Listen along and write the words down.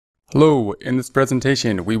Hello, in this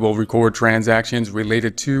presentation we will record transactions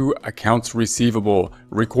related to accounts receivable,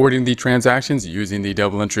 recording the transactions using the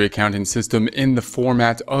double entry accounting system in the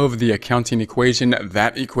format of the accounting equation,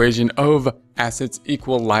 that equation of assets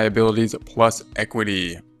equal liabilities plus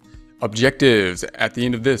equity. Objectives: at the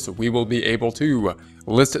end of this we will be able to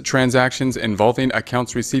list transactions involving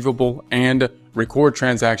accounts receivable and record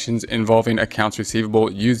transactions involving accounts receivable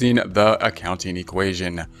using the accounting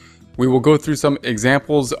equation. We will go through some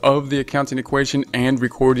examples of the accounting equation and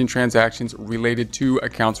recording transactions related to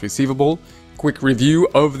accounts receivable. Quick review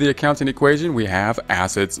of the accounting equation: we have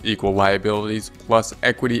assets equal liabilities plus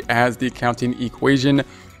equity as the accounting equation.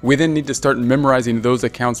 We then need to start memorizing those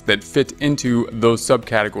accounts that fit into those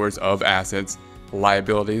subcategories of assets,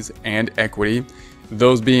 liabilities, and equity.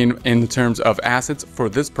 Those being, in terms of assets for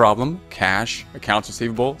this problem, cash, accounts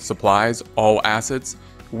receivable, supplies, all assets.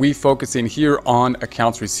 We focusing here on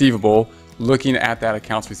accounts receivable, looking at that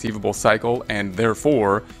accounts receivable cycle, and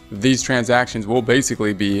therefore these transactions will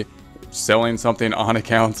basically be selling something on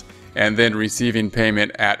account and then receiving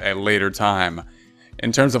payment at a later time.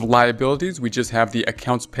 In terms of liabilities, we just have the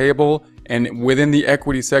accounts payable, and within the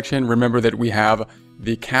equity section, remember that we have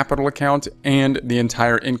the capital account and the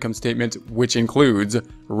entire income statement, which includes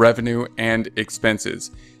revenue and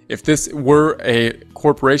expenses. If this were a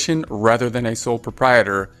corporation rather than a sole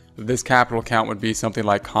proprietor, this capital account would be something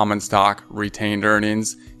like common stock, retained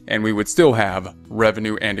earnings, and we would still have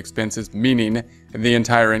revenue and expenses, meaning the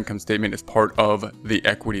entire income statement is part of the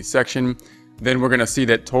equity section. Then we're going to see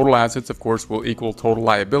that total assets, of course, will equal total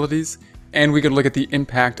liabilities, and we could look at the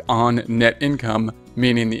impact on net income,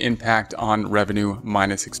 meaning the impact on revenue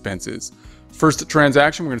minus expenses. First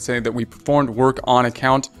transaction, we're going to say that we performed work on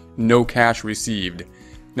account, no cash received.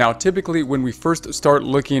 Now, typically when we first start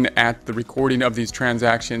looking at the recording of these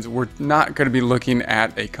transactions, we're not going to be looking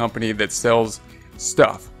at a company that sells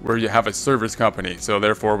stuff, where you have a service company. So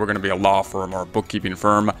therefore we're going to be a law firm or a bookkeeping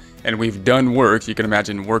firm, and we've done work. You can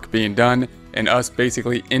imagine work being done and us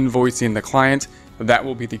basically invoicing the client. That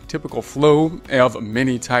will be the typical flow of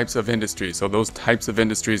many types of industries. So those types of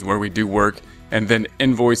industries where we do work and then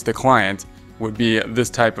invoice the client would be this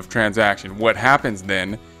type of transaction. What happens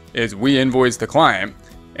then is we invoice the client,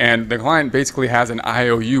 and the client basically has an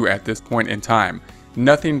IOU at this point in time.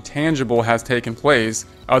 Nothing tangible has taken place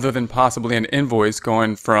other than possibly an invoice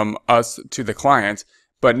going from us to the client,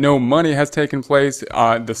 but no money has taken place.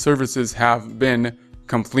 The services have been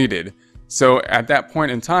completed. So at that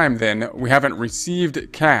point in time, then, we haven't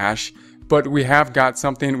received cash, but we have got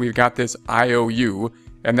something. We've got this IOU,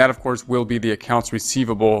 and that, of course, will be the accounts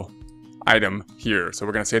receivable item here. So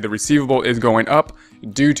we're going to say the receivable is going up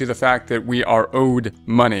due to the fact that we are owed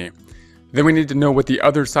money. Then we need to know what the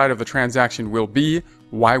other side of the transaction will be.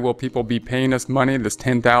 Why will people be paying us money, this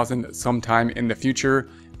 $10,000, sometime in the future?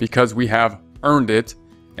 Because we have earned it,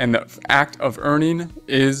 and the act of earning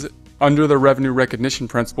is, under the revenue recognition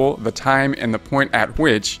principle, the time and the point at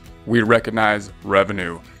which we recognize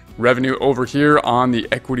revenue. Revenue over here on the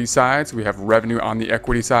equity side, so we have revenue on the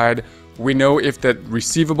equity side. We know if that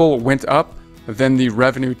receivable went up, then the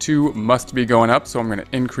revenue too must be going up, so I'm going to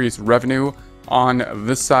increase revenue on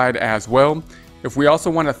this side as well. If we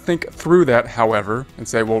also want to think through that, however, and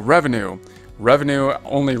say, well, revenue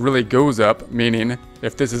only really goes up, meaning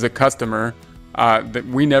if this is a customer, that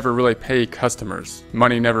we never really pay customers.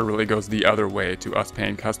 Money never really goes the other way to us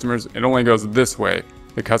paying customers. It only goes this way.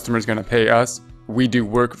 The customer is going to pay us. We do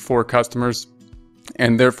work for customers,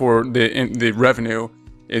 and therefore the revenue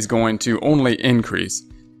is going to only increase.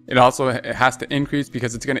 It also has to increase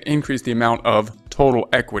because it's going to increase the amount of total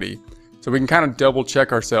equity. So we can kind of double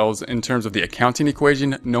check ourselves in terms of the accounting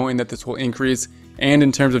equation, knowing that this will increase, and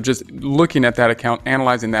in terms of just looking at that account,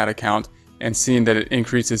 analyzing that account, and seeing that it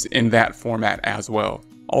increases in that format as well.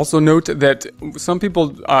 Also note that some people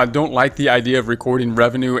don't like the idea of recording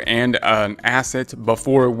revenue and an asset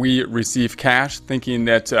before we receive cash, thinking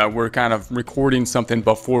that we're kind of recording something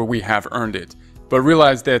before we have earned it. But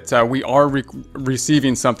realize that we are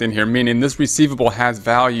receiving something here, meaning this receivable has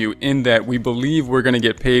value in that we believe we're going to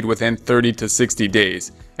get paid within 30 to 60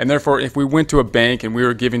 days. And therefore, if we went to a bank and we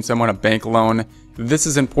were giving someone a bank loan, this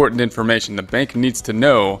is important information. The bank needs to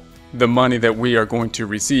know the money that we are going to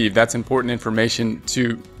receive. That's important information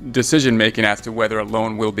to decision making as to whether a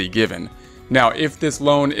loan will be given. Now, if this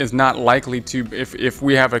loan is not likely to, if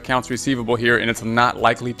we have accounts receivable here and it's not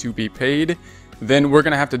likely to be paid, then we're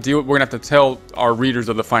going to have to tell our readers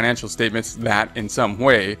of the financial statements that in some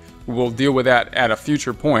way. We'll deal with that at a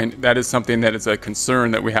future point. That is something that is a concern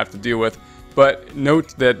that we have to deal with. But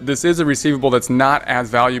note that this is a receivable that's not as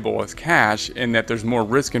valuable as cash, in that there's more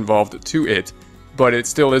risk involved to it. but it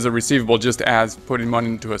still is a receivable, just as putting money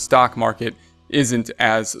into a stock market isn't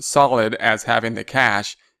as solid as having the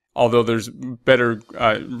cash. Although there's better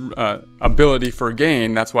ability for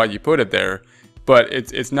gain, that's why you put it there. But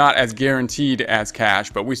it's not as guaranteed as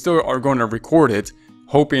cash, but we still are going to record it,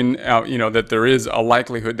 hoping that there is a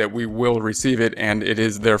likelihood that we will receive it, and it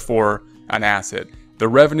is therefore an asset. The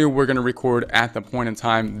revenue we're going to record at the point in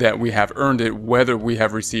time that we have earned it, whether we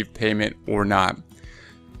have received payment or not.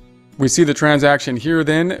 We see the transaction here.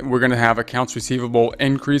 Then we're going to have accounts receivable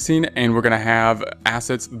increasing, and we're going to have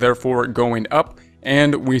assets therefore going up.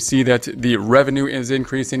 And we see that the revenue is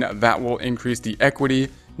increasing. That will increase the equity.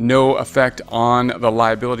 No effect on the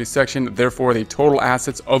liability section. Therefore, the total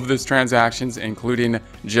assets of this transactions, including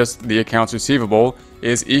just the accounts receivable,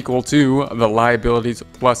 is equal to the liabilities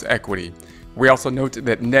plus equity. We also note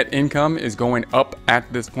that net income is going up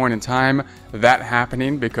at this point in time. That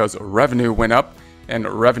happening because revenue went up, and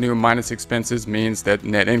revenue minus expenses means that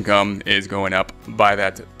net income is going up by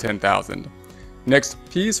that $10,000. Next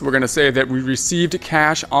piece, we're going to say that we received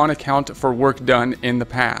cash on account for work done in the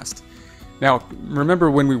past. Now, remember,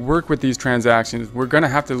 when we work with these transactions, we're going to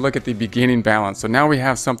have to look at the beginning balance. So now we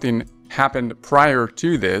have something happened prior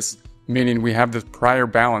to this, meaning we have this prior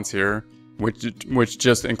balance here, which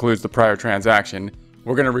just includes the prior transaction.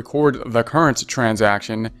 We're going to record the current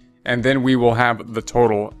transaction, and then we will have the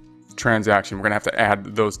total transaction. We're going to have to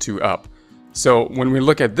add those two up. So when we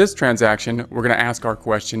look at this transaction, we're going to ask our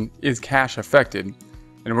question, is cash affected?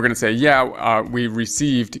 And we're going to say, yeah, we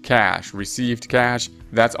received cash. Received cash,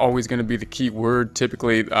 that's always going to be the key word.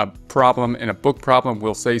 Typically, a problem in a book problem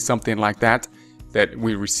will say something like that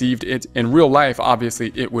we received it. In real life,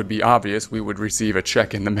 obviously, it would be obvious. We would receive a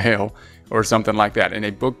check in the mail or something like that. In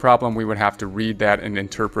a book problem, we would have to read that and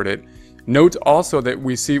interpret it. Note also that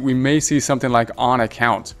we may see something like on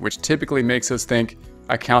account, which typically makes us think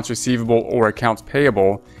accounts receivable or accounts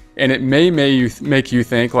payable. And it may make you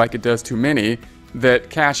think, like it does to many, that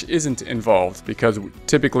cash isn't involved, because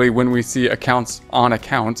typically when we see accounts on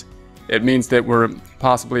account, it means that we're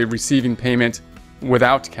possibly receiving payment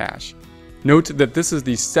without cash. Note that this is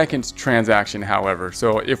the second transaction, however.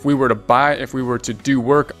 So if we were to do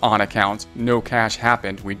work on account, no cash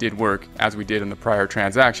happened. We did work as we did in the prior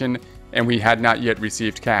transaction, and we had not yet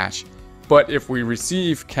received cash. But if we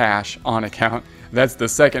receive cash on account, that's the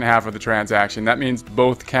second half of the transaction. That means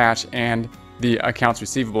both cash and the accounts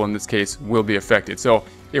receivable in this case will be affected. So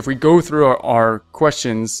if we go through our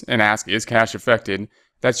questions and ask, is cash affected?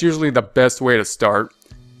 That's usually the best way to start.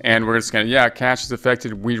 And we're just going to, yeah, cash is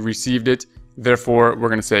affected. We received it. Therefore, we're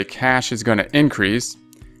going to say cash is going to increase.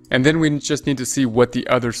 And then we just need to see what the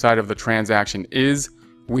other side of the transaction is.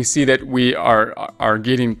 We see that we are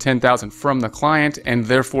getting $10,000 from the client, and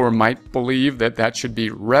therefore might believe that that should be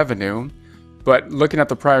revenue. But looking at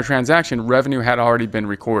the prior transaction, revenue had already been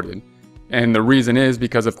recorded. And the reason is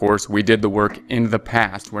because, of course, we did the work in the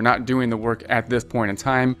past. We're not doing the work at this point in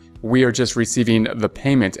time. We are just receiving the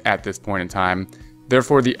payment at this point in time.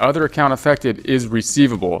 Therefore, the other account affected is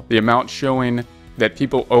receivable, the amount showing that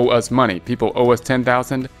people owe us money. People owe us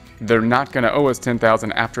 $10,000. They're not going to owe us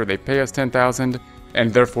 $10,000 after they pay us $10,000,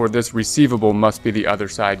 and therefore this receivable must be the other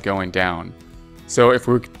side going down. So if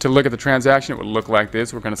we're to look at the transaction, it would look like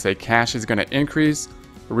this. We're going to say cash is going to increase.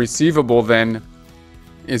 Receivable then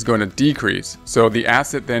is going to decrease. So the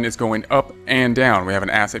asset then is going up and down. We have an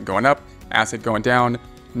asset going up, asset going down,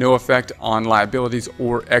 no effect on liabilities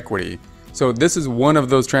or equity. So this is one of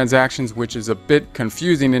those transactions which is a bit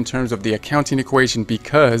confusing in terms of the accounting equation,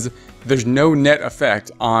 because there's no net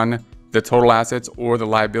effect on the total assets or the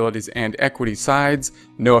liabilities and equity sides.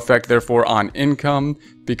 No effect therefore on income,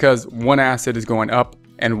 because one asset is going up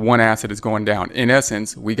and one asset is going down. In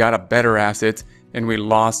essence, we got a better asset and we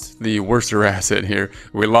lost the worser asset here.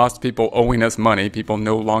 We lost people owing us money. People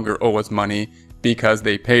no longer owe us money because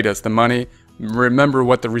they paid us the money. Remember,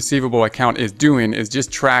 what the receivable account is doing is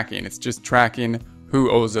just tracking. It's just tracking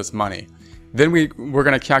who owes us money. Then we're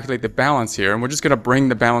going to calculate the balance here, and we're just going to bring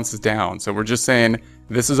the balances down. So we're just saying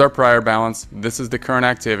this is our prior balance, this is the current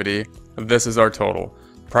activity, this is our total.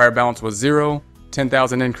 Prior balance was 0,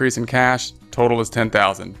 10,000 increase in cash, total is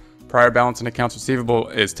 10,000. Prior balance in accounts receivable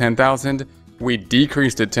is 10,000. We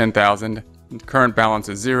decreased it 10,000. Current balance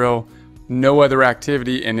is 0. No other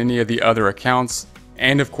activity in any of the other accounts.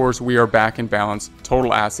 And of course, we are back in balance,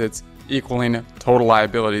 total assets equaling total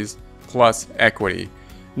liabilities plus equity.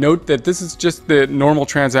 Note that this is just the normal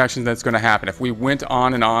transactions that's going to happen. If we went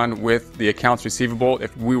on and on with the accounts receivable,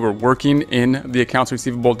 if we were working in the accounts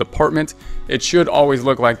receivable department, it should always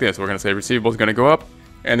look like this. We're going to say receivable is going to go up,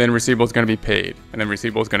 and then receivable is going to be paid, and then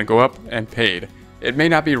receivable is going to go up and paid. It may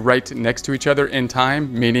not be right next to each other in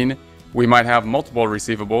time, meaning we might have multiple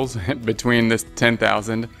receivables between this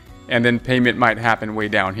 10,000, and then payment might happen way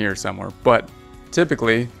down here somewhere. But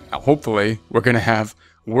typically, hopefully, we're going to have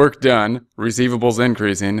work done, receivables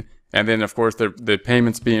increasing, and then of course the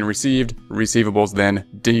payments being received, receivables then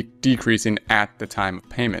decreasing at the time of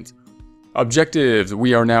payment. Objectives: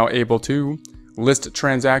 we are now able to list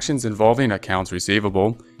transactions involving accounts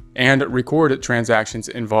receivable and record transactions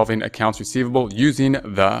involving accounts receivable using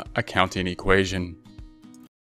the accounting equation.